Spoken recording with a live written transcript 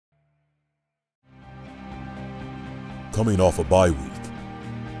Coming off a bye week,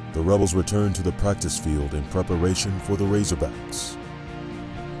 the Rebels return to the practice field in preparation for the Razorbacks.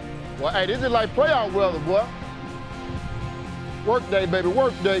 Well, hey, this is like playoff weather, boy. Work day, baby,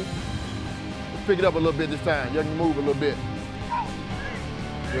 work day. Let's pick it up a little bit this time. You can move a little bit.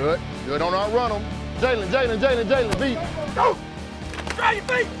 Good. Don't outrun them. Jalen, beat. Go! Drive your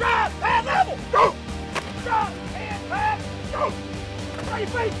feet, drive, pad level, go! Drive, hand, pad, go! Drive your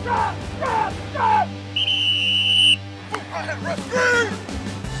feet, drive! Come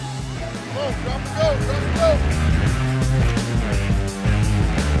on, drop and go.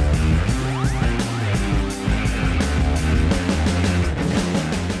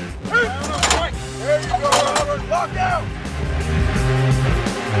 There you go, Robert. Lock out.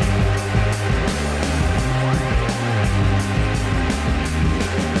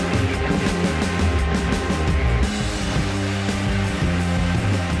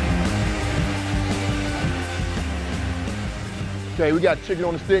 Okay, we got chicken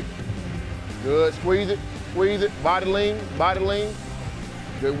on the stick. Good, squeeze it, body lean.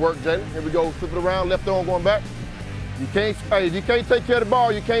 Good work, Jalen. Here we go, flip it around, left arm going back. You can't take care of the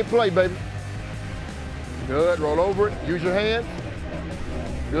ball, you can't play, baby. Good, roll over it, use your hands.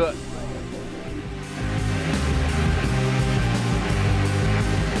 Good.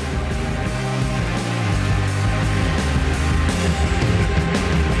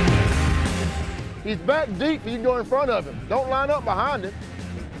 He's back deep, you can go in front of him. Don't line up behind him.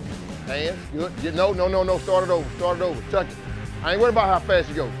 Hands, good. No, start it over, tuck it. I ain't worried about how fast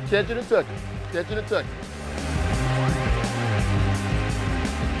you go. Catch it and tuck it.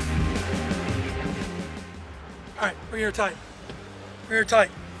 All right, bring her tight.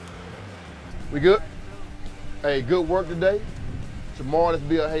 We good? Hey, good work today. Tomorrow, let's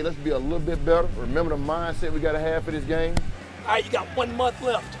be a little bit better. Remember the mindset we got to have for this game. All right, you got 1 month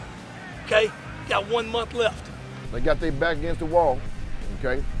left, okay? You got 1 month left. They got their back against the wall,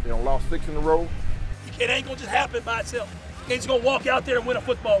 okay? They done lost 6 in a row. It ain't gonna just happen by itself. You ain't just gonna walk out there and win a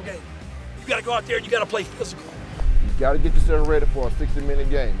football game. You gotta go out there and you gotta play physical. You gotta get yourself ready for a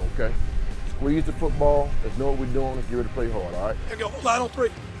 60-minute game, okay? Squeeze the football. Let's know what we're doing. Let's get ready to play hard, all right? Here we go, line on 3.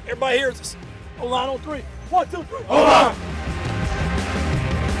 Everybody hears us. Line on 3. 1, 2, 3. Hold on!